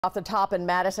Off the top in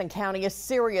Madison County, a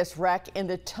serious wreck in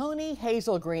the Tony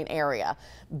Hazel Green area.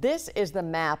 This is the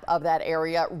map of that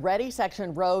area, Ready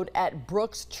Section Road at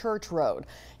Brooks Church Road.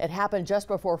 It happened just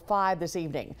before 5 this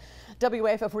evening.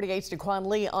 WAFF 48's Daquan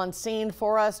Lee on scene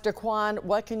for us. Daquan,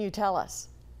 what can you tell us?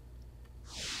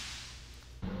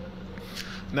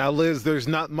 Now, Liz, there's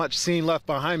not much scene left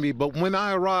behind me, but when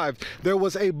I arrived, there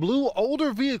was a blue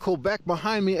older vehicle back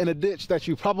behind me in a ditch that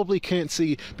you probably can't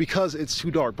see because it's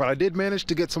too dark. But I did manage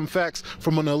to get some facts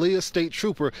from an Aaliyah state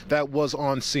trooper that was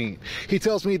on scene. He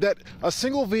tells me that a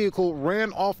single vehicle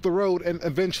ran off the road and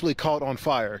eventually caught on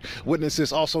fire.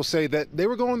 Witnesses also say that they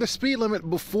were going the speed limit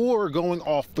before going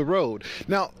off the road.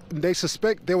 Now, they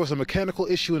suspect there was a mechanical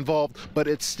issue involved, but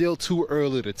it's still too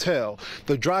early to tell.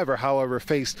 The driver, however,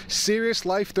 faced serious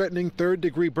life-threatening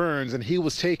third-degree burns, and he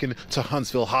was taken to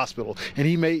Huntsville Hospital, and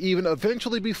he may even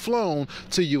eventually be flown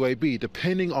to UAB,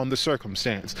 depending on the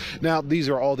circumstance. Now, this is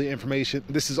all the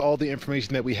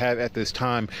information that we have at this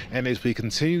time, and as we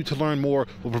continue to learn more,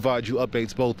 we'll provide you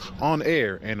updates both on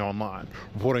air and online.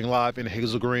 Reporting live in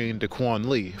Hazel Green, Daquan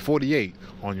Lee, 48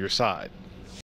 on your side.